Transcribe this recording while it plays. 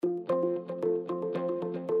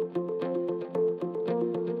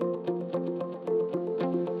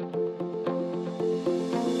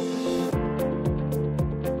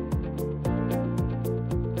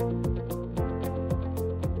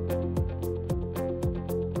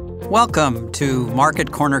Welcome to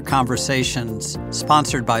Market Corner Conversations,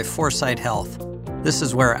 sponsored by Foresight Health. This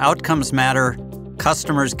is where outcomes matter,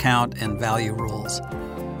 customers count, and value rules.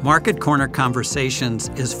 Market Corner Conversations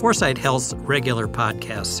is Foresight Health's regular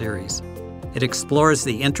podcast series. It explores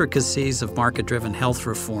the intricacies of market-driven health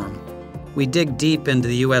reform. We dig deep into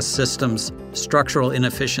the U.S. system's structural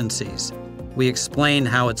inefficiencies. We explain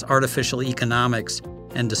how its artificial economics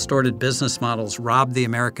and distorted business models rob the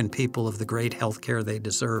American people of the great health care they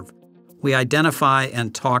deserve. We identify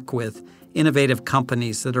and talk with innovative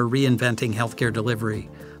companies that are reinventing healthcare delivery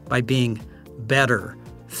by being better,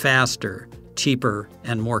 faster, cheaper,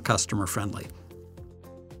 and more customer-friendly.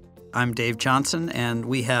 I'm Dave Johnson, and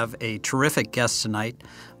we have a terrific guest tonight,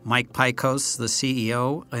 Mike Pykos, the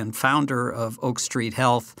CEO and founder of Oak Street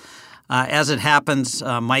Health. As it happens,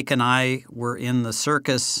 Mike and I were in the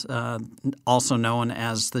circus, also known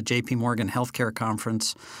as the J.P. Morgan Healthcare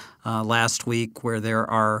Conference last week, where there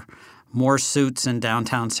are more suits in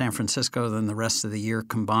downtown San Francisco than the rest of the year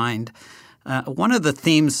combined. One of the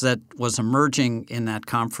themes that was emerging in that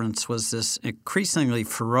conference was this increasingly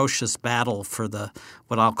ferocious battle for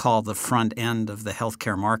what I'll call the front end of the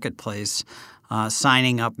healthcare marketplace,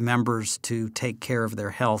 signing up members to take care of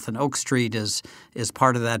their health. And Oak Street is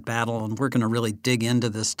part of that battle, and we're going to really dig into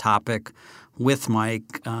this topic with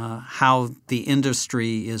Mike, how the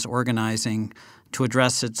industry is organizing to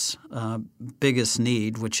address its biggest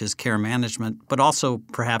need, which is care management, but also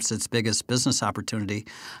perhaps its biggest business opportunity.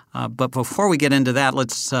 But before we get into that,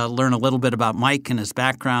 let's learn a little bit about Mike and his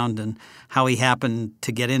background and how he happened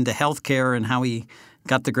to get into healthcare and how he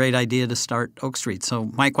got the great idea to start Oak Street. So,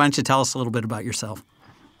 Mike, why don't you tell us a little bit about yourself?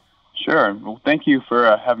 Sure. Well, thank you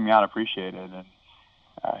for having me on. I appreciate it. And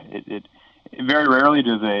it very rarely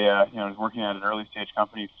does working at an early stage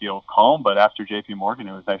company feel calm, but after J.P. Morgan,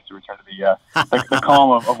 it was nice to return to the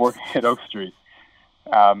calm of working at Oak Street.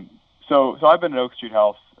 So I've been at Oak Street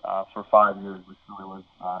Health for 5 years, which really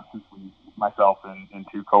was since myself and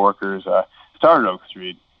two coworkers started Oak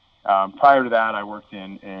Street. Prior to that, I worked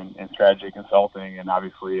in strategy consulting, and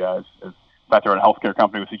obviously, as background a healthcare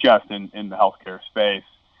company would suggest, in the healthcare space,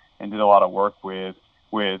 and did a lot of work with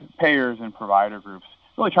payers and provider groups,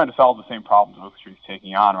 really trying to solve the same problems Oak Street's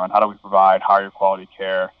taking on around how do we provide higher quality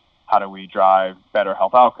care, how do we drive better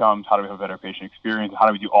health outcomes, how do we have a better patient experience, how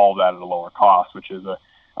do we do all of that at a lower cost, which is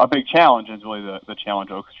a big challenge, and is really the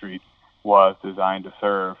challenge Oak Street was designed to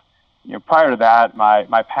serve. Prior to that,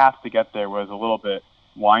 my path to get there was a little bit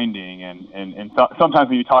winding, and sometimes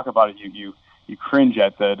when you talk about it, you cringe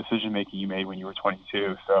at the decision making you made when you were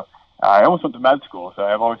 22. So I almost went to med school. So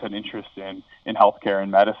I've always had an interest in healthcare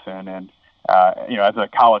and medicine, and as a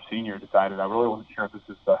college senior, decided I really wasn't sure if this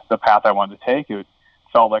is the path I wanted to take. It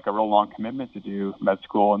felt like a real long commitment to do med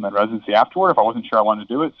school and then residency afterward if I wasn't sure I wanted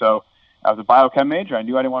to do it. So I was a biochem major. I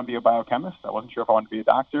knew I didn't want to be a biochemist. I wasn't sure if I wanted to be a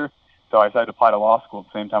doctor. So I decided to apply to law school at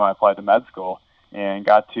the same time I applied to med school, and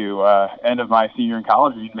got to end of my senior in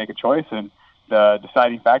college. You need to make a choice, and the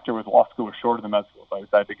deciding factor was law school was shorter than med school. So I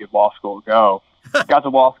decided to give law school a go. Got to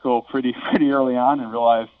law school pretty early on and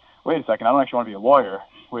realized, wait a second, I don't actually want to be a lawyer,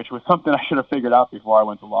 which was something I should have figured out before I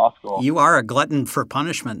went to law school. You are a glutton for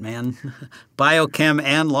punishment, man. Biochem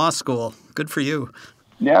and law school. Good for you.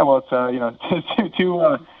 Yeah, well, it's,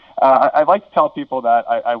 I like to tell people that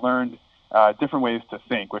I learned different ways to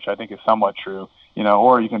think, which I think is somewhat true.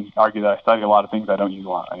 Or you can argue that I study a lot of things I don't use a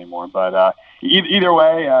lot anymore. But either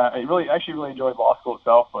way, I really enjoyed law school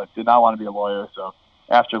itself, but did not want to be a lawyer. So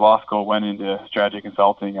after law school, went into strategy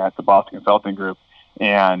consulting at the Boston Consulting Group,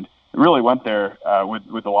 and really went there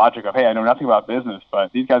with the logic of, hey, I know nothing about business,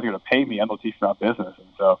 but these guys are going to pay me, and they'll teach me about business. And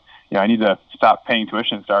so, I need to stop paying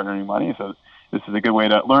tuition and start earning money. So this is a good way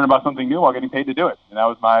to learn about something new while getting paid to do it. And that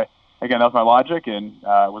was my logic, and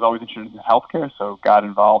was always interested in healthcare, so got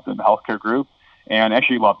involved in the healthcare group and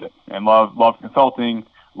actually loved it, and loved consulting,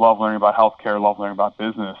 loved learning about healthcare, loved learning about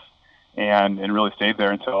business, and really stayed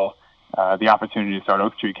there until the opportunity to start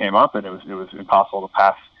Oak Street came up, and it was impossible to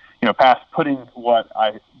pass putting what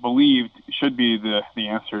I believed should be the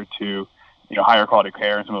answer to higher quality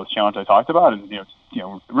care and some of those challenges I talked about, and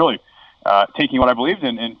really taking what I believed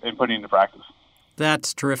in and putting it into practice.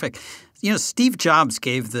 That's terrific. Steve Jobs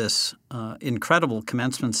gave this incredible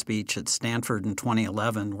commencement speech at Stanford in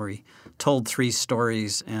 2011 where he told 3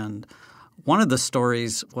 stories, and one of the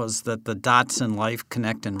stories was that the dots in life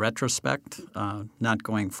connect in retrospect, not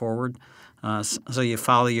going forward. So you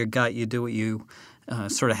follow your gut, you do what you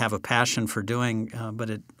sort of have a passion for doing,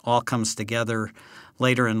 but it all comes together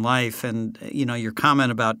later in life. And, your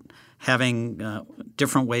comment about having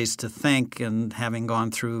different ways to think and having gone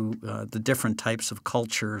through the different types of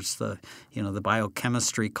cultures, the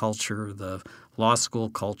biochemistry culture, the law school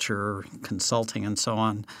culture, consulting, and so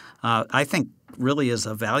on, I think really is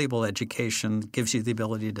a valuable education. Gives you the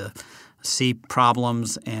ability to see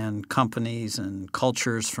problems and companies and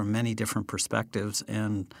cultures from many different perspectives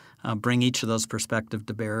and bring each of those perspectives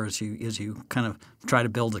to bear as you kind of try to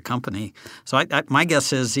build a company. So my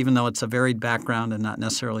guess is, even though it's a varied background and not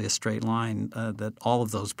necessarily a straight line, that all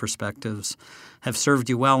of those perspectives have served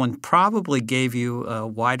you well and probably gave you a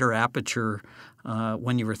wider aperture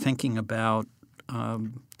when you were thinking about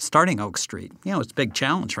starting Oak Street. It's a big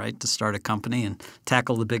challenge, right, to start a company and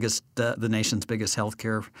tackle the nation's biggest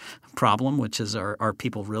healthcare problem, which is our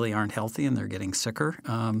people really aren't healthy and they're getting sicker.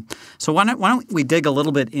 So why don't we dig a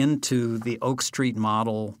little bit into the Oak Street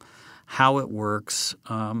model, how it works,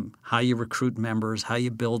 how you recruit members, how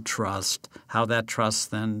you build trust, how that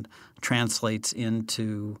trust then translates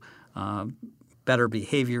into better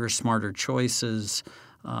behavior, smarter choices,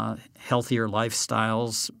 healthier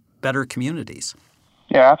lifestyles, better communities.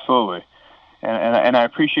 Yeah, absolutely. And I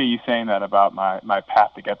appreciate you saying that about my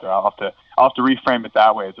path to get there. I'll have to reframe it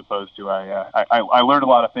that way, as opposed to I learned a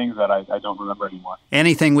lot of things that I don't remember anymore.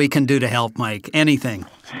 Anything we can do to help, Mike. Anything.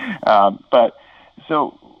 But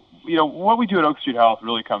so what we do at Oak Street Health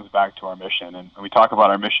really comes back to our mission, and we talk about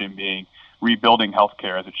our mission being rebuilding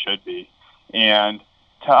healthcare as it should be. And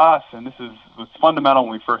to us, and this was fundamental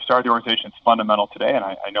when we first started the organization. It's fundamental today, and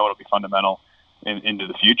I know it'll be fundamental into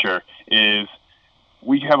the future, is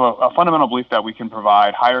we have a fundamental belief that we can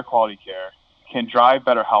provide higher quality care, can drive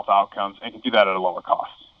better health outcomes, and can do that at a lower cost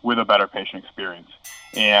with a better patient experience.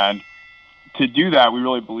 And to do that, we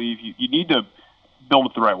really believe you need to build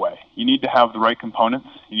it the right way. You need to have the right components.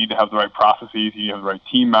 You need to have the right processes. You need to have the right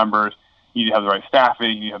team members. You need to have the right staffing.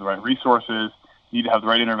 You need to have the right resources. You need to have the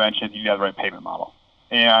right intervention. You need to have the right payment model.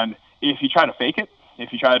 And if you try to fake it,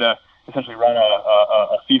 if you try to essentially run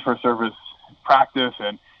a fee-for-service practice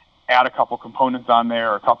and add a couple components on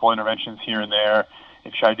there or a couple interventions here and there,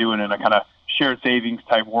 if you try to do it in a kind of shared savings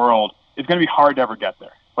type world, it's going to be hard to ever get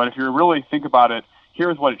there. But if you really think about it,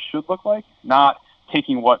 here's what it should look like, not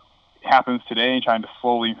taking what happens today and trying to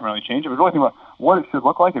slowly incrementally change it, but really think about what it should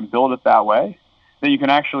look like and build it that way, then you can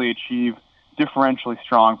actually achieve differentially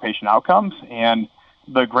strong patient outcomes. And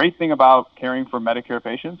the great thing about caring for Medicare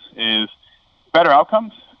patients is better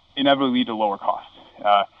outcomes inevitably lead to lower costs.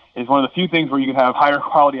 It's one of the few things where you can have higher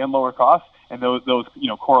quality and lower costs, and those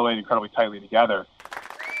correlate incredibly tightly together.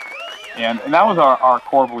 And that was our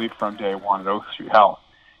core belief from day one at Oak Street Health.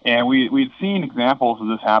 And we'd seen examples of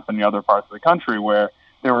this happen in other parts of the country where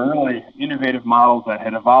there were really innovative models that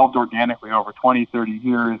had evolved organically over 20, 30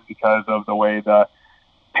 years because of the way the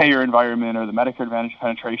payer environment or the Medicare Advantage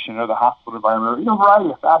penetration or the hospital environment, or a variety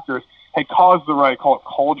of factors had caused the right, call it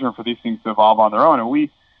cauldron, for these things to evolve on their own. And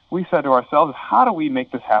we said to ourselves, how do we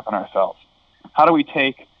make this happen ourselves? How do we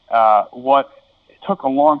take what took a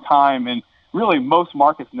long time and really most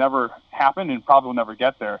markets never happen and probably will never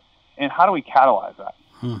get there, and how do we catalyze that?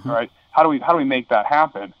 Mm-hmm. Right? How do we make that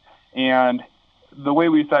happen? And the way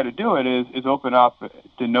we decided to do it is open up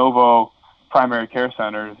de novo primary care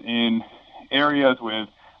centers in areas with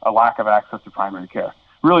a lack of access to primary care,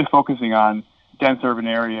 really focusing on dense urban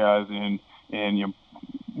areas and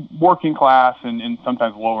working class and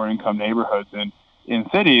sometimes lower income neighborhoods in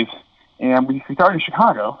cities. And we started in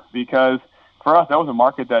Chicago because for us that was a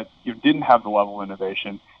market that didn't have the level of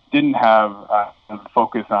innovation, didn't have a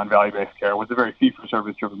focus on value-based care, was a very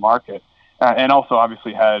fee-for-service driven market, and also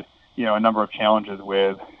obviously had a number of challenges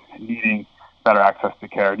with needing better access to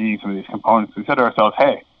care, needing some of these components. We said to ourselves,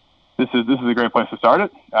 hey, this is a great place to start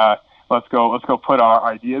it. Let's go put our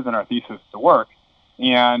ideas and our thesis to work.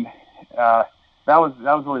 And that was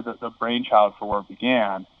really the brainchild for where it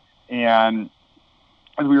began. And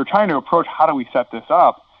as we were trying to approach how do we set this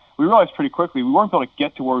up, we realized pretty quickly we weren't able to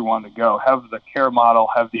get to where we wanted to go, have the care model,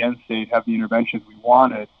 have the end state, have the interventions we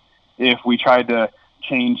wanted if we tried to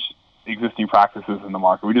change existing practices in the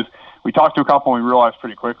market. We talked to a couple and we realized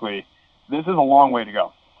pretty quickly this is a long way to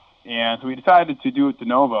go. And so we decided to do it de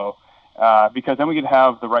novo because then we could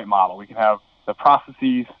have the right model. We can have the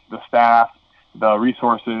processes, the staff, the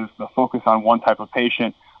resources, the focus on one type of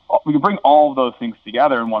patient. We can bring all of those things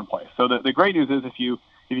together in one place. So the great news is if you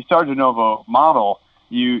start a de novo model,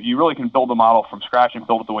 you really can build a model from scratch and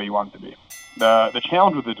build it the way you want it to be. The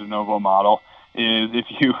challenge with the de novo model is if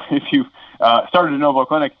you start a de novo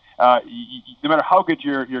clinic, no matter how good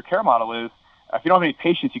your care model is, if you don't have any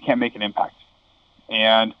patients, you can't make an impact.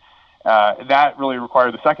 And that really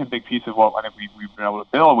required the second big piece of what I think we've been able to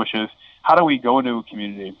build, which is how do we go into a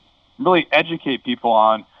community, really educate people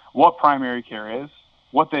on what primary care is,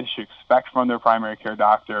 what they should expect from their primary care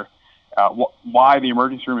doctor, why the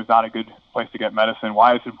emergency room is not a good place to get medicine,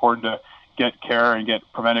 why it's important to get care and get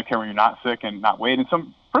preventive care when you're not sick and not wait, and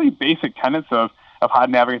some pretty basic tenets of how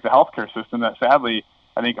to navigate the healthcare system that sadly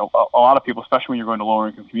I think a lot of people, especially when you're going to lower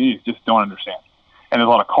income communities, just don't understand. And there's a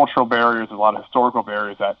lot of cultural barriers, there's a lot of historical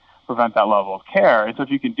barriers that prevent that level of care. And so if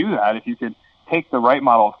you can do that, if you can take the right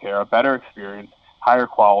model of care, a better experience, higher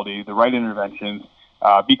quality, the right interventions,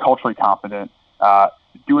 be culturally competent,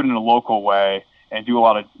 do it in a local way, and do a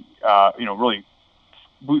lot of really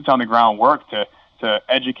boots on the ground work to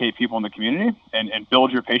educate people in the community and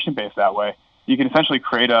build your patient base that way, you can essentially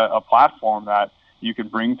create a platform that you can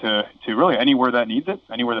bring to really anywhere that needs it,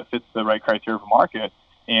 anywhere that fits the right criteria for market,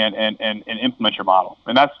 and implement your model.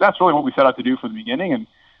 And that's really what we set out to do from the beginning, and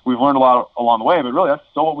we've learned a lot along the way, but really that's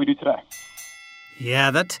still what we do today.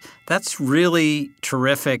 Yeah, that's really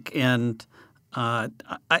terrific, and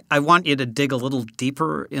I want you to dig a little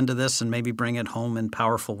deeper into this and maybe bring it home in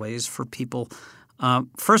powerful ways for people.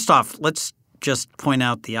 First off, let's just point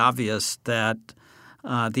out the obvious that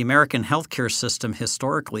the American healthcare system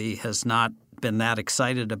historically has not been that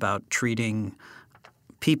excited about treating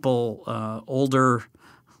people, older,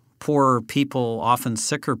 poorer people, often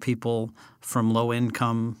sicker people from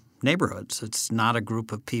low-income neighborhoods. It's not a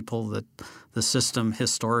group of people that the system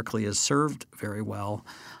historically has served very well,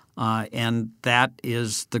 and that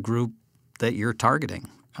is the group that you're targeting.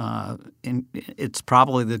 It's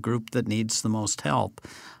probably the group that needs the most help.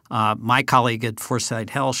 My colleague at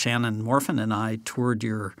Foresight Health, Shannon Morfin, and I toured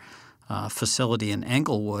your facility in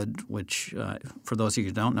Englewood, which, for those of you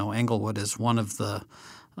who don't know, Englewood is one of the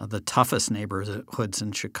toughest neighborhoods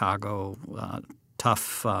in Chicago.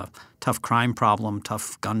 Tough crime problem,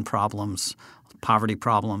 tough gun problems, poverty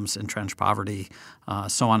problems, entrenched poverty,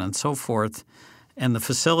 so on and so forth. And the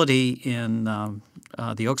facility in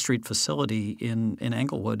the Oak Street facility in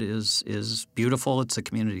Englewood is beautiful. It's a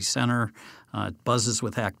community center. It buzzes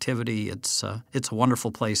with activity. It's a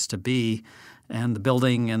wonderful place to be. And the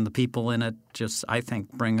building and the people in it just, I think,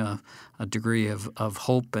 bring a degree of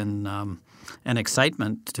hope and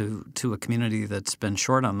excitement to a community that's been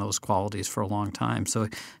short on those qualities for a long time. So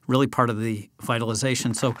really part of the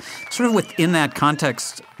vitalization. So sort of within that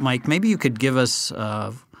context, Mike, maybe you could give us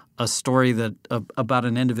a story about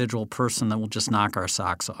an individual person that will just knock our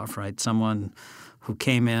socks off, right? Someone who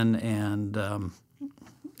came in and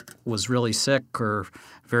was really sick or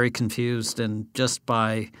very confused, and just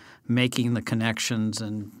by making the connections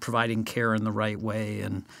and providing care in the right way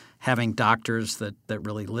and having doctors that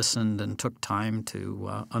really listened and took time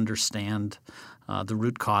to understand the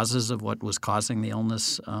root causes of what was causing the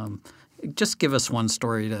illness. Just give us one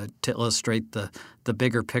story to illustrate the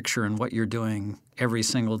bigger picture and what you're doing every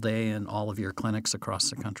single day in all of your clinics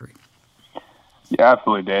across the country. Yeah,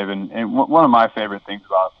 absolutely, Dave. And one of my favorite things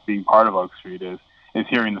about being part of Oak Street is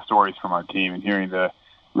hearing the stories from our team and hearing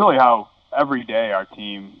really how every day our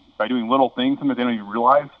team, by doing little things, sometimes they don't even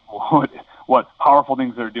realize what powerful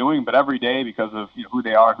things they're doing, but every day, because of who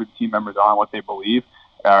they are, who the team members are, and what they believe,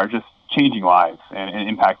 are just changing lives and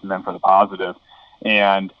impacting them for the positive.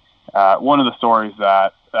 And one of the stories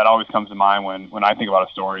that always comes to mind when I think about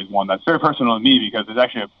a story is one that's very personal to me, because it's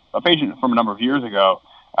actually a patient from a number of years ago,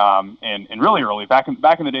 and really early, back in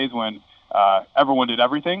the days when everyone did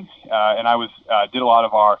everything, and I did a lot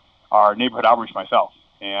of our neighborhood outreach myself,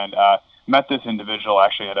 and met this individual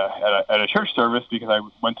actually at a church service, because I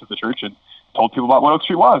went to the church and told people about what Oak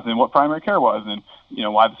Street was and what primary care was, and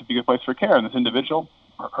why this would be a good place for care. And this individual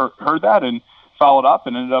heard that and followed up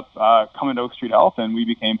and ended up coming to Oak Street Health, and we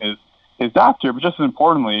became his doctor. But just as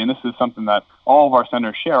importantly, and this is something that all of our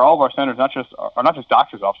centers share, all of our centers are not just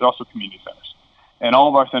doctors' offices, they're also community centers. And all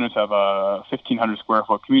of our centers have a 1,500 square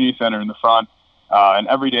foot community center in the front, and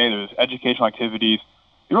every day there's educational activities.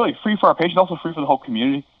 They're really free for our patients, also free for the whole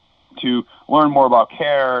community, to learn more about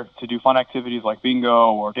care, to do fun activities like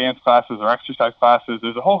bingo or dance classes or exercise classes.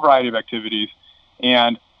 There's a whole variety of activities.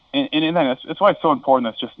 And in that, that's why it's so important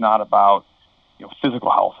that it's just not about physical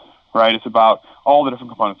health, right? It's about all the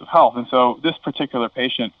different components of health. And so this particular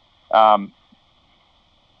patient, I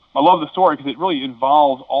love the story because it really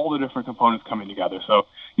involves all the different components coming together. So,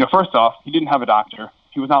 first off, he didn't have a doctor.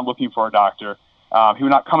 He was not looking for a doctor. He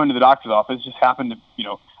would not come into the doctor's office. It just happened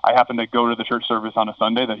to, I happened to go to the church service on a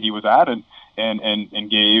Sunday that he was at and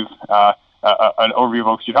gave an overview of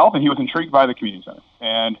Oak Street Health, and he was intrigued by the community center.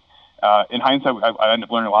 And in hindsight, I ended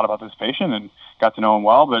up learning a lot about this patient and got to know him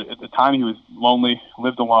well. But at the time, he was lonely,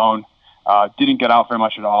 lived alone, didn't get out very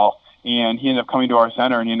much at all. And he ended up coming to our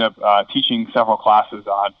center, and he ended up teaching several classes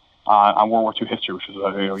on World War II history, which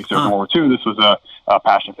was he served in World War II. This was a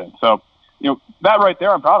passion of his. So that right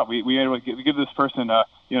there, I'm proud of. We were able to give this person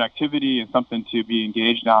an activity and something to be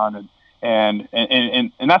engaged on, and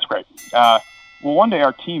that's great. Well, one day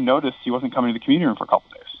our team noticed he wasn't coming to the community room for a couple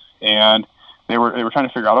of days, and they were trying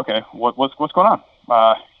to figure out, okay, what's going on?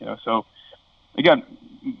 So again,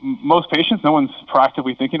 most patients, no one's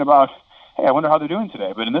proactively thinking about, hey, I wonder how they're doing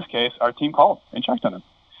today. But in this case, our team called and checked on him.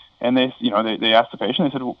 And they asked the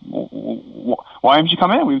patient, they said, why haven't you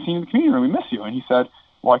come in? We've seen you in the community room. We miss you. And he said,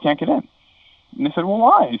 well, I can't get in. And they said, well,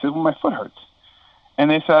 why? He said, well, my foot hurts. And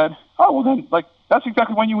they said, oh, well, then, that's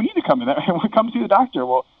exactly when you would need to come in. When come see the doctor,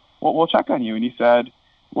 we'll check on you. And he said,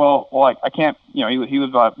 well, I can't, he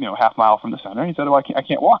lives about, half mile from the center. And he said, well, I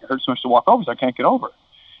can't walk. It hurts so much to walk over, so I can't get over.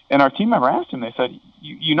 And our team member asked him, they said,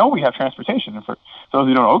 we have transportation. And for those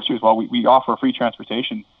who don't know Oak Street as well, we offer free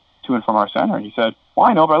transportation to and from our center. And he said, well,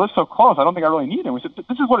 I know, but I live so close, I don't think I really need it. And we said,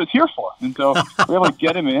 this is what it's here for. And so we were able to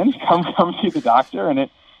get him in, come see the doctor. And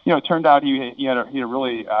it turned out he had a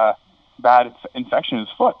really bad infection in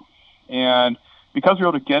his foot. And because we were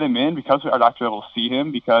able to get him in, because our doctor was able to see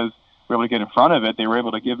him, because we were able to get in front of it, they were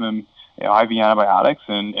able to give him IV antibiotics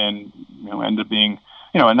and ended up being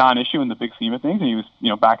a non-issue in the big scheme of things, and he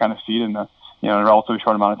was, back on his feet in in a relatively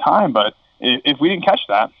short amount of time. But if we didn't catch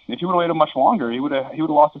that, if he would have waited much longer, he would have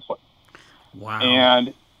lost his foot. Wow!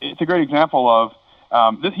 And it's a great example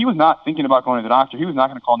of this. He was not thinking about going to the doctor. He was not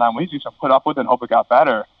going to call 911. He was just going to put up with it and hope it got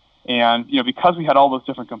better. And because we had all those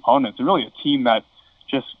different components, and really a team that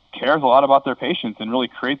just cares a lot about their patients and really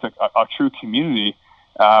creates a true community,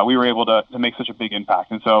 we were able to make such a big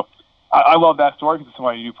impact. And so I love that story because it's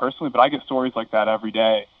somebody I knew personally, but I get stories like that every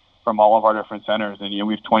day from all of our different centers. And,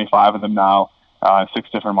 we have 25 of them now, 6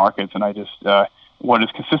 different markets. And I just, what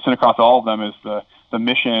is consistent across all of them is the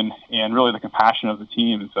mission and really the compassion of the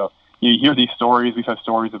team. And so you hear these stories. We've had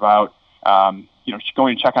stories about,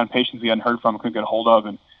 going to check on patients we hadn't heard from and couldn't get a hold of.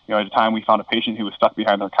 And, at a time we found a patient who was stuck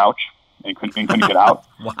behind their couch and couldn't get out.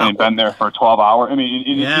 Wow. And had been there for 12 hours. I mean,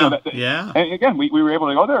 yeah. And again, we were able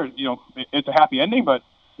to go there. It's a happy ending, but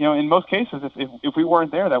in most cases, if we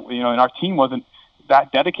weren't there, that and our team wasn't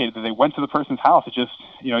that dedicated that they went to the person's house, it just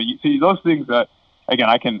you see those things that again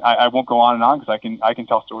I won't go on and on because I can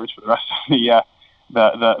tell stories for the rest of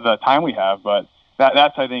the time we have, but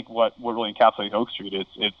that's I think what really encapsulates Oak Street.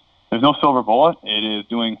 It's there's no silver bullet. It is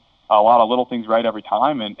doing a lot of little things right every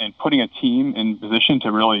time and putting a team in position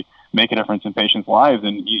to really make a difference in patients' lives,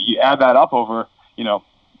 and you add that up over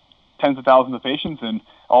tens of thousands of patients in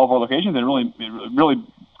all of our locations, and it really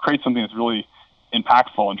creates something that's really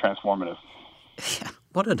impactful and transformative. Yeah,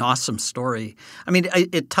 what an awesome story. I mean,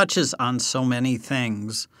 it touches on so many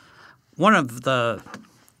things. One of the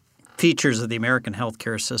features of the American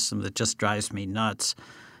healthcare system that just drives me nuts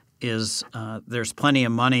is there's plenty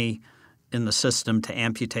of money in the system to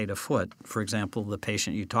amputate a foot. For example, the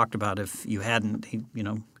patient you talked about, if you hadn't,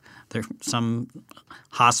 some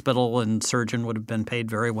hospital and surgeon would have been paid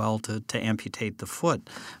very well to amputate the foot,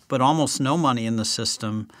 but almost no money in the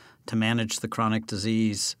system to manage the chronic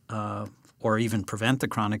disease or even prevent the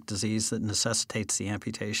chronic disease that necessitates the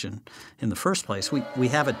amputation in the first place. We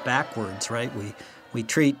have it backwards, right? We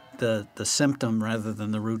treat the symptom rather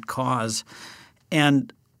than the root cause.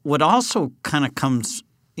 And what also kind of comes,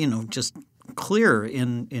 just clear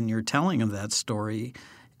in your telling of that story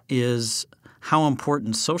is how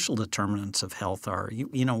important social determinants of health are.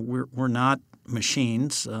 We're not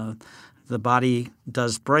machines. The body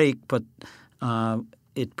does break, but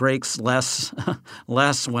it breaks less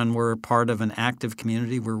when we're part of an active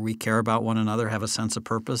community where we care about one another, have a sense of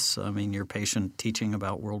purpose. I mean, your patient teaching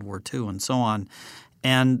about World War II and so on.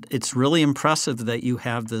 And it's really impressive that you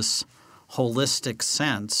have this holistic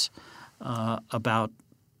sense about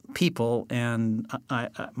people, and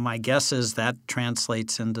my guess is that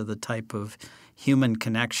translates into the type of human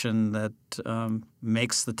connection that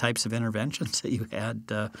makes the types of interventions that you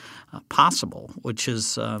had possible, which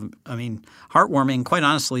is, heartwarming. Quite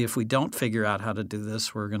honestly, if we don't figure out how to do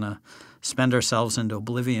this, we're going to spend ourselves into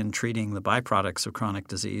oblivion treating the byproducts of chronic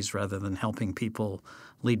disease rather than helping people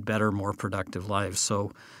lead better, more productive lives.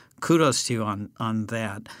 So kudos to you on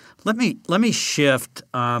that. Let me shift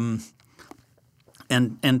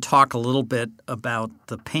and talk a little bit about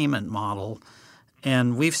the payment model.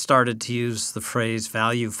 And we've started to use the phrase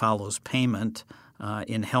value follows payment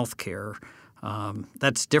in healthcare.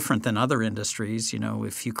 That's different than other industries.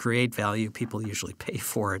 If you create value, people usually pay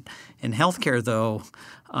for it. In healthcare, though,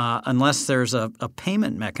 unless there's a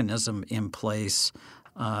payment mechanism in place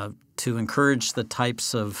to encourage the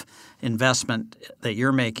types of investment that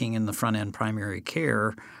you're making in the front-end primary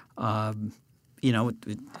care,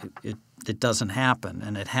 it doesn't happen,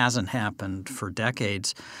 and it hasn't happened for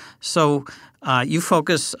decades. So you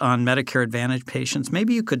focus on Medicare Advantage patients.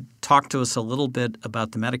 Maybe you could talk to us a little bit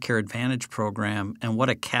about the Medicare Advantage program and what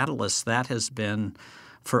a catalyst that has been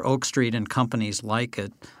for Oak Street and companies like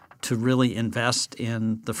it to really invest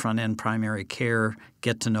in the front-end primary care,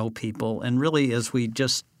 get to know people, and really, as we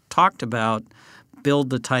just talked about,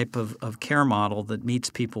 build the type of care model that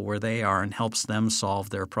meets people where they are and helps them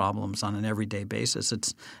solve their problems on an everyday basis.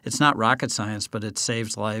 It's not rocket science, but it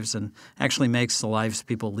saves lives and actually makes the lives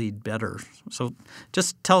people lead better. So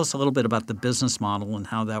just tell us a little bit about the business model and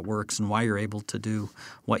how that works and why you're able to do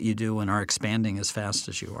what you do and are expanding as fast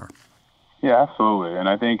as you are. Yeah, absolutely. And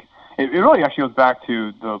I think it really actually goes back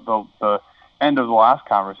to the end of the last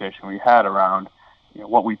conversation we had around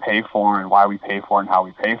what we pay for and why we pay for it and how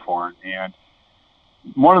we pay for it. And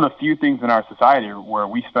one of the few things in our society where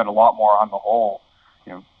we spend a lot more on the whole,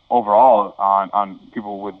 overall on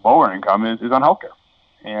people with lower income is on healthcare.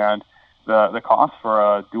 And the cost for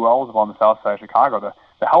a dual eligible on the south side of Chicago,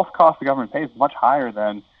 the health cost the government pays is much higher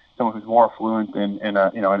than someone who's more affluent in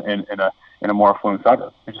a more affluent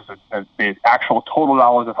suburb. It's just the actual total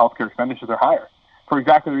dollars of healthcare expenditures are higher for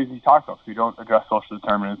exactly the reasons you talked about. So we don't address social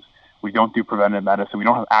determinants, we don't do preventive medicine, we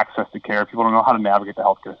don't have access to care, people don't know how to navigate the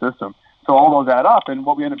healthcare system. So all those add up, and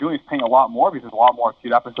what we end up doing is paying a lot more because there's a lot more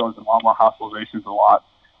acute episodes and a lot more hospitalizations and a lot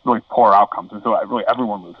really poor outcomes. And so really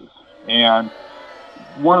everyone loses. And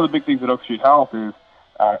one of the big things at Oak Street Health is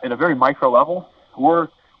at a very micro level, we're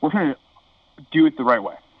trying to do it the right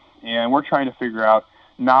way. And we're trying to figure out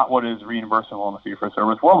not what is reimbursable in the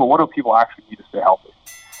fee-for-service world, but what do people actually need to stay healthy.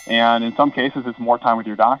 And in some cases, it's more time with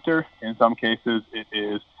your doctor. In some cases, it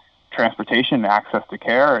is transportation and access to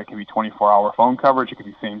care. It can be 24-hour phone coverage. It can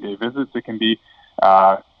be same-day visits. It can be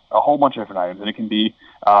a whole bunch of different items. And it can be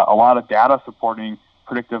a lot of data supporting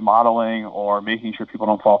predictive modeling or making sure people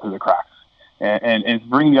don't fall through the cracks. And it's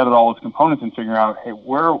bringing together all those components and figuring out, hey,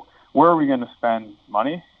 where are we going to spend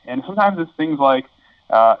money? And sometimes it's things like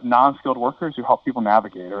non-skilled workers who help people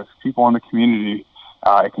navigate, or it's people in the community.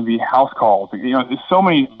 It can be house calls. There's so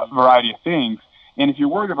many variety of things. And if you're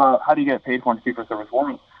worried about how do you get paid for in the fee-for-service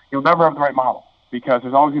world, you'll never have the right model because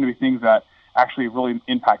there's always going to be things that actually really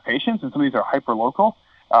impact patients, and some of these are hyper-local,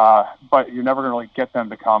 but you're never going to really get them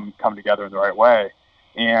to come together in the right way.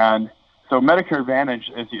 And so Medicare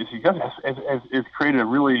Advantage, as you guys, has created a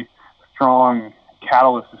really strong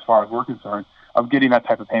catalyst as far as we're concerned of getting that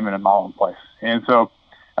type of payment and model in place. And so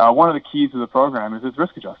one of the keys of the program is it's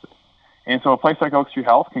risk-adjusted. And so a place like Oak Street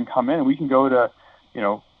Health can come in, and we can go to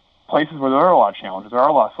places where there are a lot of challenges, there are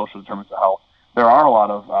a lot of social determinants of health, there are a lot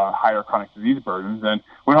of higher chronic disease burdens, and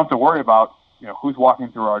we don't have to worry about who's walking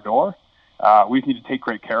through our door. We need to take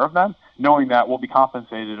great care of them, knowing that we'll be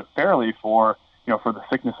compensated fairly for the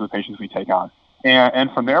sickness of the patients we take on. And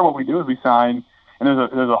from there, what we do is we sign, and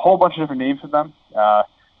there's a whole bunch of different names for them: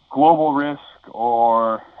 global risk,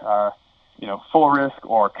 or full risk,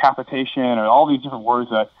 or capitation, and all these different words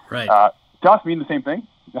that to us mean the same thing,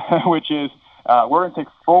 which is we're going to take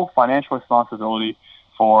full financial responsibility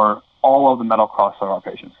for all of the medical costs of our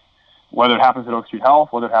patients, whether it happens at Oak Street Health,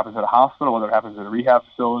 whether it happens at a hospital, whether it happens at a rehab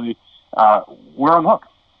facility. We're on the hook.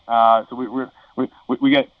 So we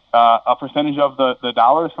get a percentage of the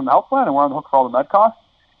dollars from the health plan, and we're on the hook for all the med costs.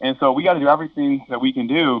 And so we got to do everything that we can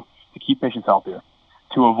do to keep patients healthier,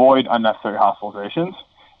 to avoid unnecessary hospitalizations.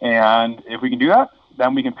 And if we can do that,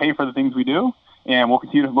 then we can pay for the things we do, and we'll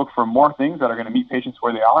continue to look for more things that are going to meet patients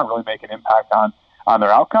where they are and really make an impact on their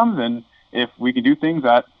outcomes. And if we can do things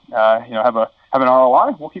that have an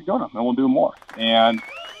ROI, we'll keep doing them, and we'll do more. And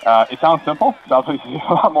it sounds simple. It's obviously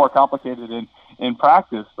a lot more complicated in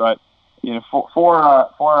practice, but for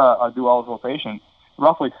a dual eligible patient,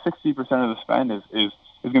 roughly 60% of the spend is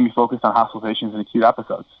going to be focused on hospitalizations and acute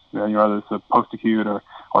episodes, whether it's the post-acute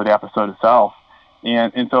or the episode itself.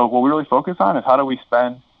 And so what we really focus on is how do we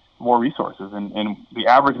spend more resources. And the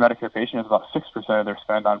average Medicare patient is about 6% of their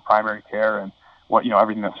spend on primary care and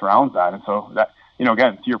everything that surrounds that. And so that,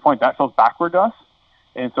 again, to your point, that feels backward to us.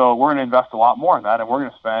 And so we're going to invest a lot more in that, and we're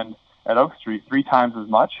going to spend at Oak Street 3 times as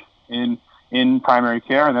much in primary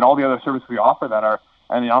care, and then all the other services we offer that are,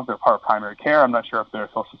 and I don't know if they're part of primary care. I'm not sure if they're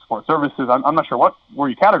social support services. I'm not sure where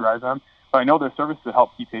you categorize them, but I know they're services that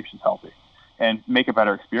help keep patients healthy and make a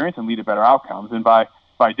better experience and lead to better outcomes. And by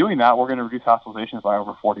doing that, we're going to reduce hospitalizations by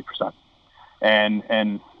over 40%.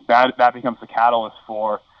 And that becomes the catalyst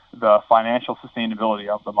for the financial sustainability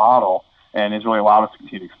of the model, and has really allowed us to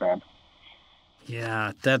continue to expand.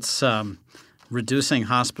 Yeah, that's reducing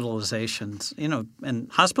hospitalizations.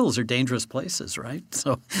 And hospitals are dangerous places, right?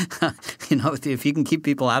 So, if you can keep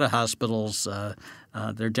people out of hospitals,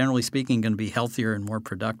 they're generally speaking going to be healthier and more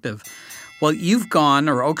productive. Well, you've gone,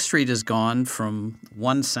 or Oak Street has gone, from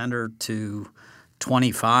one center to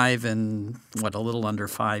 25 in a little under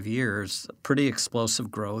 5 years. Pretty explosive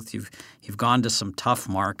growth. You've gone to some tough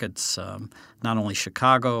markets, not only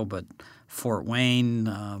Chicago but Fort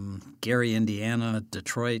Wayne, Gary, Indiana,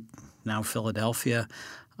 Detroit, now Philadelphia.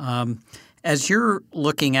 As you're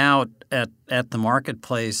looking out at the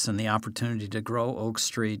marketplace and the opportunity to grow Oak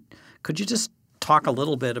Street, could you just talk a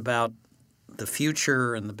little bit about the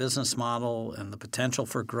future and the business model and the potential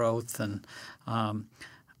for growth, and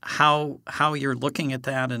how you're looking at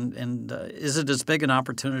that, and is it as big an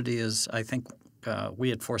opportunity as I think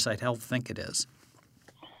we at Foresight Health think it is?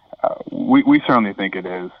 We certainly think it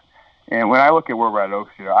is. And when I look at where we're at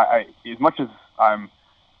Oak Street, I as much as I'm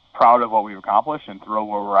proud of what we've accomplished and thrilled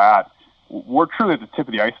where we're at, we're truly at the tip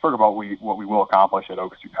of the iceberg about what we will accomplish at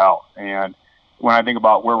Oak Street Health. And when I think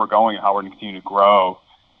about where we're going and how we're going to continue to grow,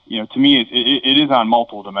 to me, it is on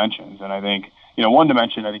multiple dimensions. And I think, one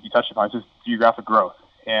dimension I think you touched upon is just geographic growth.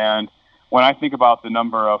 And when I think about the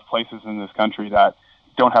number of places in this country that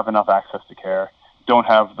don't have enough access to care, don't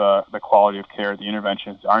have the quality of care, the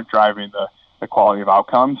interventions aren't driving the quality of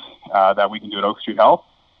outcomes that we can do at Oak Street Health,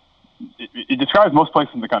 it describes most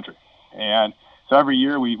places in the country. And so every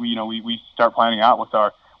year we start planning out what's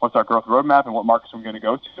our growth roadmap and what markets we're going to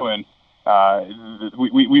go to, and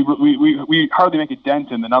we hardly make a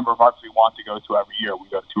dent in the number of markets we want to go to every year. We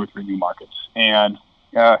go to 2 or 3 new markets, and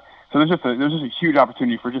so there's just a huge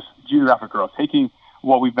opportunity for just geographic growth, taking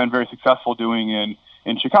what we've been very successful doing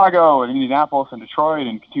in Chicago and Indianapolis and Detroit,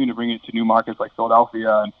 and continue to bring it to new markets like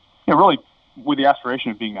Philadelphia, and really with the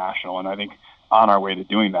aspiration of being national. And I think on our way to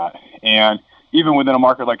doing that. And even within a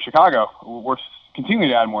market like Chicago, we're continuing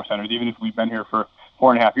to add more centers, even if we've been here for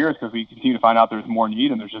 4.5 years, because we continue to find out there's more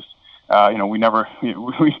need, and there's just we never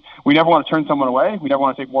want to turn someone away. We never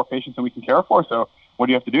want to take more patients than we can care for. So what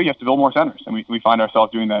do you have to do? You have to build more centers, and we find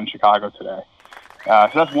ourselves doing that in Chicago today.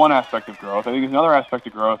 So that's one aspect of growth. I think another aspect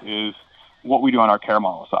of growth is what we do on our care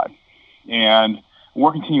model side, and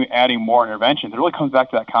we're continuing adding more interventions. It really comes back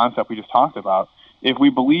to that concept we just talked about. If we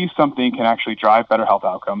believe something can actually drive better health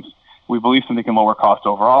outcomes, we believe something can lower cost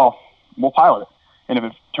overall, we'll pilot it. And if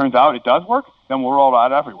it turns out it does work, then we'll roll it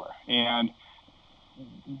out everywhere. And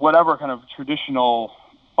whatever kind of traditional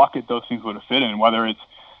bucket those things would have fit in, whether it's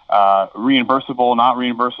reimbursable, not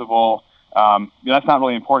reimbursable, that's not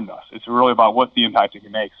really important to us. It's really about what the impact it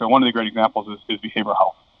can make. So one of the great examples is behavioral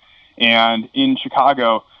health. And in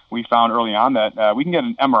Chicago, we found early on that we can get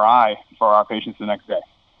an MRI for our patients the next day.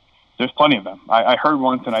 There's plenty of them. I heard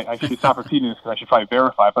once, and I should stop repeating this because I should probably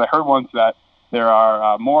verify it, but I heard once that there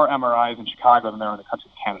are more MRIs in Chicago than there are in the country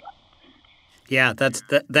of Canada. Yeah,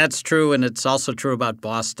 that's true, and it's also true about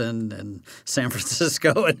Boston and San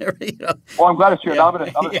Francisco and everything. Well, I'm glad it's true. Yeah. I'm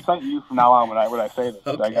gonna cite you from now on when I say this.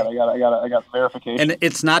 Okay. I got verification. And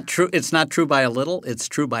it's not true. It's not true by a little. It's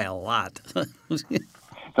true by a lot.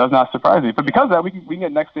 Does not surprise me, but because of that, we can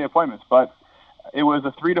get next day appointments. But it was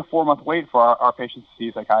a 3 to 4 month wait for our patients to see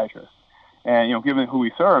a psychiatrist. And given who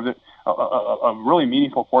we serve, a really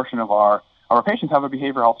meaningful portion of our patients have a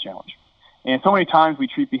behavioral health challenge. And so many times we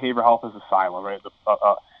treat behavioral health as a silo, right?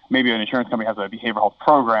 Maybe an insurance company has a behavioral health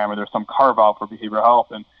program, or there's some carve out for behavioral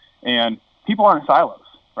health, and people aren't in silos,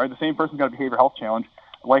 right? The same person's got a behavioral health challenge,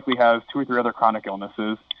 likely has 2 or 3 other chronic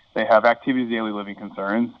illnesses. They have activities of daily living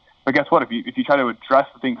concerns. But guess what? If you try to address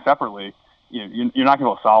the things separately, you're not going to be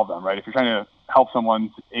able to solve them, right? If you're trying to help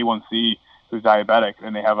someone's A1C who's diabetic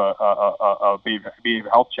and they have a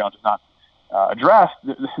behavioral health challenge that's not addressed,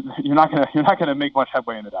 you're not going to make much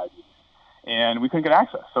headway in the diabetes. And we couldn't get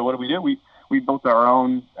access. So what did we do? We built our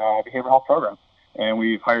own behavioral health program, and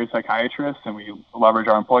we've hired psychiatrists, and we leverage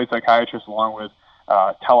our employed psychiatrists along with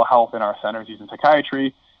telehealth in our centers using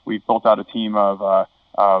psychiatry. We've built out a team of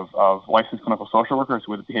licensed clinical social workers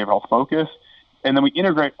with a behavioral health focus, and then we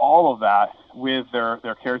integrate all of that with their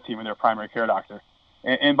care team and their primary care doctor.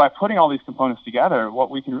 And by putting all these components together, what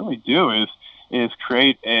we can really do is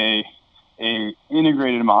create a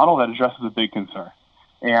integrated model that addresses a big concern.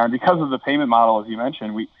 And because of the payment model, as you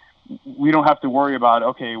mentioned, we don't have to worry about,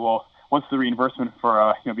 okay, well, what's the reimbursement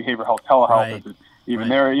for behavioral health telehealth? Right. Is it even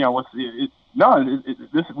there? We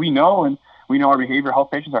know, and we know our behavioral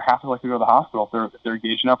health patients are half as likely to go to the hospital if they're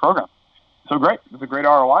engaged in our program. So great, it's a great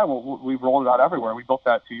ROI. We've rolled it out everywhere. We built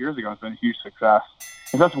that 2 years ago. It's been a huge success.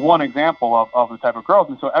 And that's one example of the type of growth.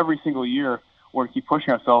 And so every single year, we're going to keep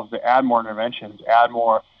pushing ourselves to add more interventions, add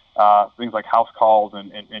more things like house calls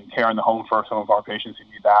and care in the home for some of our patients who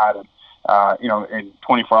need that, and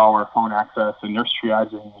 24-hour phone access and nurse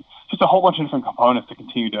triaging, just a whole bunch of different components to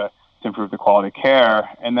continue to improve the quality of care.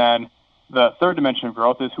 And then the third dimension of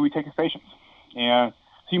growth is who we take as patients. And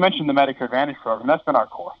so you mentioned the Medicare Advantage program. That's been our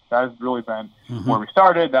core. That has really been where we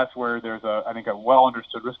started. That's where there's I think a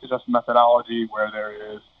well-understood risk-adjusted methodology where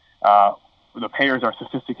there is the payers are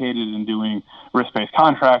sophisticated in doing risk-based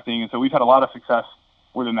contracting. And so we've had a lot of success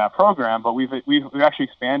within that program, but we've actually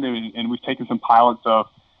expanded and we've taken some pilots of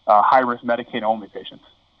high-risk Medicaid-only patients.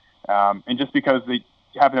 And just because they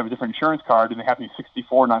happen to have a different insurance card and they happen to be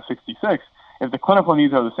 64, not 66, if the clinical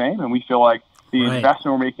needs are the same and we feel like the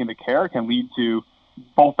investment we're making in the care can lead to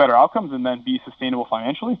both better outcomes and then be sustainable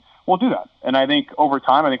financially, we'll do that. And I think over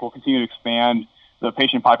time, we'll continue to expand the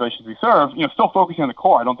patient populations we serve, still focusing on the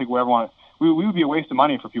core. I don't think we ever want to, we would be a waste of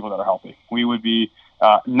money for people that are healthy. We would be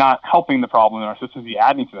not helping the problem in our system, be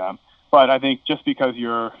adding to them. But I think just because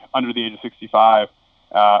you're under the age of 65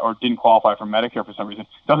 or didn't qualify for Medicare for some reason,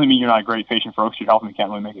 doesn't mean you're not a great patient for Oak Street Health and can't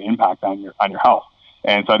really make an impact on your health.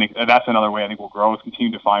 And so I think that's another way I think we'll grow, is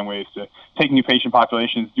continue to find ways to take new patient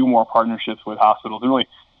populations, do more partnerships with hospitals, and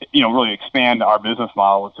really expand our business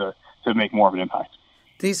model to make more of an impact.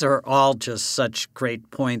 These are all just such great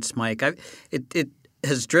points, Mike. It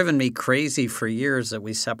has driven me crazy for years that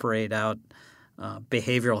we separate out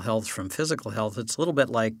behavioral health from physical health. It's a little bit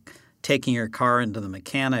like taking your car into the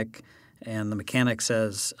mechanic, and the mechanic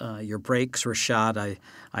says, your brakes were shot,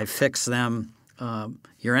 I fixed them.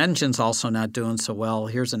 Your engine's also not doing so well.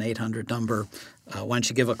 Here's an 800 number. Why don't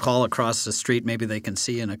you give a call across the street? Maybe they can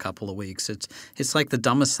see you in a couple of weeks. It's like the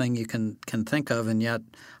dumbest thing you can think of, and yet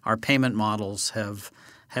our payment models have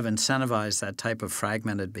incentivized that type of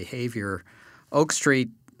fragmented behavior. Oak Street,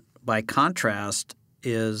 by contrast,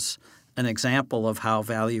 is an example of how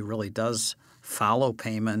value really does follow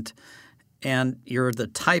payment. And you're the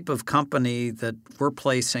type of company that we're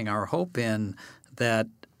placing our hope in, that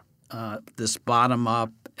this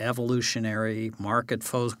bottom-up, evolutionary,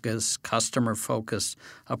 market-focused, customer-focused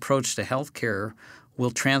approach to healthcare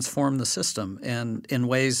will transform the system and in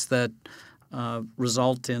ways that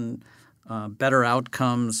result in better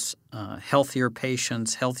outcomes, healthier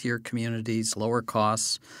patients, healthier communities, lower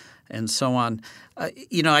costs, and so on.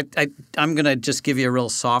 I'm going to just give you a real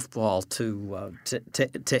softball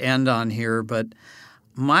to end on here, but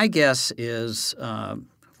my guess is a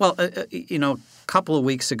couple of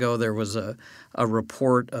weeks ago there was a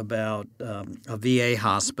report about a VA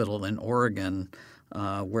hospital in Oregon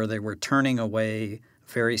where they were turning away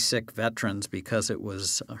very sick veterans because it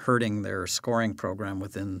was hurting their scoring program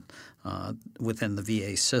within the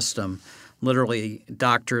VA system. Literally,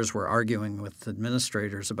 doctors were arguing with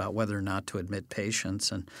administrators about whether or not to admit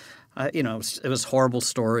patients, and it was a horrible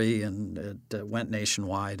story, and it went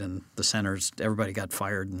nationwide, and the centers, everybody got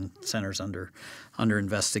fired, and centers under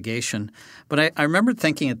investigation. But I remember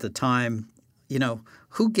thinking at the time,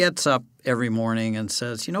 who gets up every morning and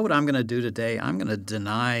says, you know what I'm going to do today? I'm going to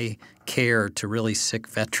deny care to really sick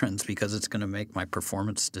veterans because it's going to make my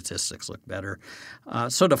performance statistics look better.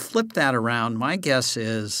 So to flip that around, my guess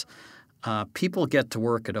is people get to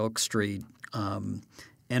work at Oak Street,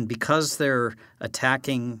 and because they're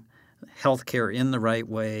attacking healthcare in the right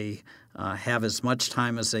way, have as much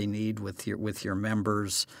time as they need with your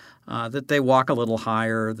members, that they walk a little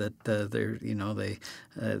higher, that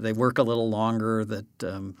they work a little longer,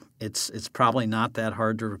 that it's probably not that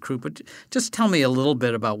hard to recruit. But just tell me a little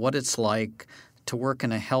bit about what it's like to work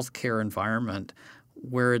in a healthcare environment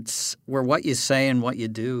where what you say and what you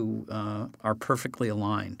do are perfectly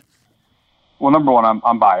aligned. Well, number one,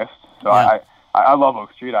 I'm biased, so yeah. I love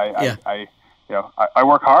Oak Street. I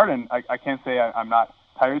work hard, and I can't say I'm not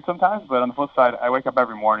tired sometimes. But on the flip side, I wake up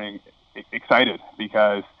every morning excited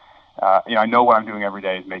because I know what I'm doing every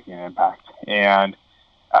day is making an impact. And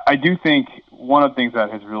I do think one of the things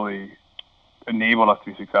that has really enabled us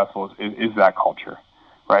to be successful is that culture,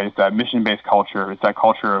 right? It's that mission-based culture. It's that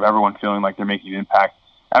culture of everyone feeling like they're making an impact,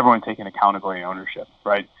 everyone taking accountability and ownership,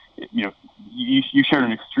 right? You shared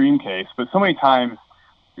an extreme case, but so many times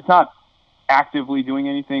it's not actively doing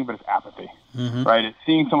anything, but it's apathy, right? It's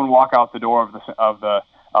seeing someone walk out the door of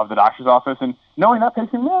the doctor's office and knowing that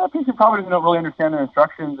patient probably doesn't really understand their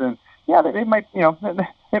instructions, and they might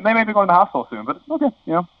they might be going to the hospital soon, but it's okay,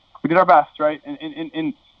 we did our best, right?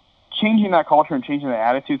 And changing that culture and changing the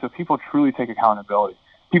attitude so people truly take accountability,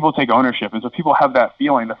 people take ownership, and so people have that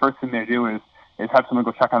feeling. The first thing they do is have someone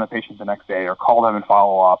go check on the patient the next day or call them and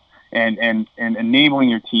follow up, and enabling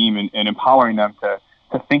your team and empowering them to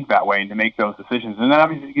think that way and to make those decisions. And then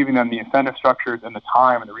obviously giving them the incentive structures and the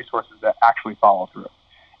time and the resources that actually follow through.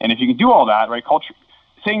 And if you can do all that, right, culture,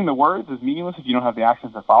 saying the words is meaningless if you don't have the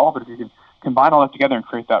actions to follow, but if you can combine all that together and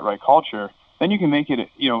create that right culture, then you can make it,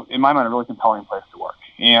 in my mind, a really compelling place to work.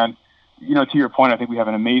 And to your point, I think we have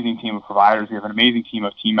an amazing team of providers. We have an amazing team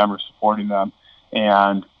of team members supporting them.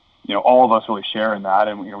 And, all of us really share in that.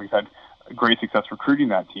 And, we've had great success recruiting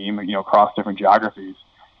that team, across different geographies.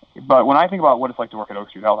 But when I think about what it's like to work at Oak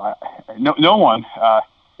Street Health, no one,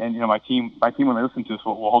 and my team when they listen to this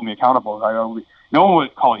will hold me accountable. No one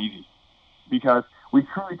would call it easy, because we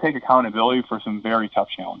truly take accountability for some very tough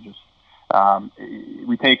challenges.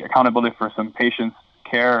 We take accountability for some patients'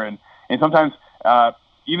 care, and sometimes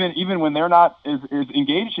even when they're not as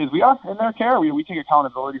engaged as we are in their care, we take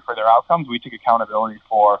accountability for their outcomes. We take accountability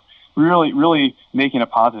for really making a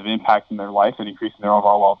positive impact in their life and increasing their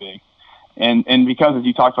overall well-being. And because, as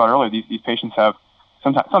you talked about earlier, these patients have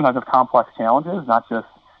sometimes have complex challenges, not just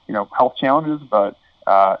health challenges, but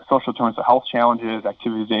social determinants of health challenges,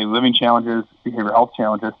 activity of daily living challenges, behavioral health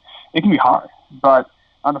challenges. It can be hard. But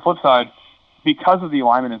on the flip side, because of the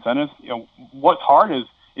alignment incentives, what's hard is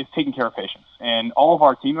taking care of patients. And all of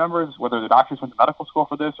our team members, whether the doctors went to medical school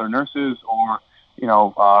for this, or nurses, or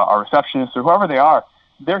our receptionists, or whoever they are,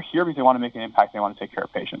 they're here because they want to make an impact. They want to take care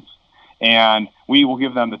of patients. And we will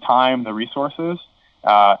give them the time, the resources,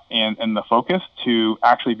 and the focus to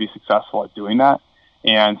actually be successful at doing that.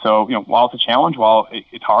 And so, while it's a challenge, while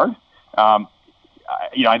it's hard, I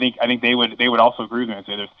think they would also agree with me and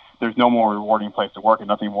say there's no more rewarding place to work and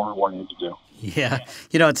nothing more rewarding to do. Yeah.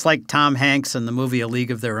 It's like Tom Hanks in the movie A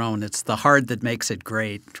League of Their Own. It's the hard that makes it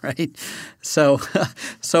great, right? So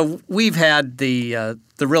we've had the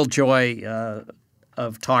real joy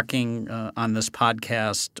of talking on this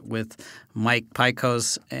podcast with Mike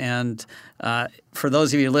Picos. And for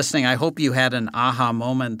those of you listening, I hope you had an aha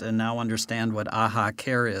moment and now understand what AHA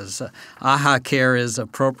Care is. AHA Care is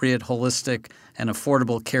appropriate, holistic, and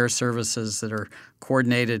affordable care services that are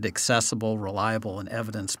coordinated, accessible, reliable, and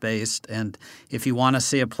evidence-based. And if you want to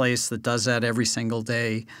see a place that does that every single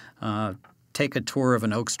day, take a tour of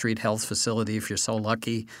an Oak Street Health facility if you're so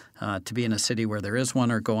lucky to be in a city where there is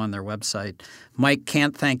one, or go on their website. Mike,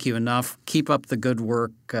 can't thank you enough. Keep up the good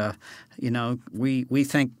work. We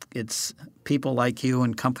think it's people like you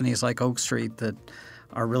and companies like Oak Street that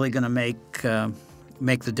are really going to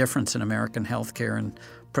make the difference in American healthcare and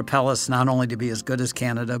propel us not only to be as good as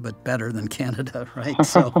Canada, but better than Canada, right?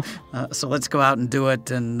 So let's go out and do it,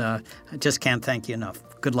 and I just can't thank you enough.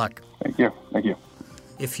 Good luck. Thank you. Thank you.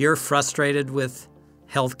 If you're frustrated with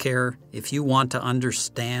healthcare, if you want to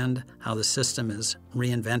understand how the system is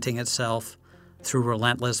reinventing itself through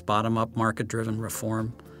relentless bottom-up market-driven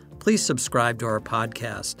reform, please subscribe to our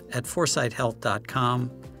podcast at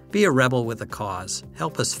foresightshealth.com. Be a rebel with a cause.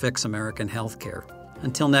 Help us fix American healthcare.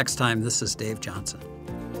 Until next time, this is Dave Johnson.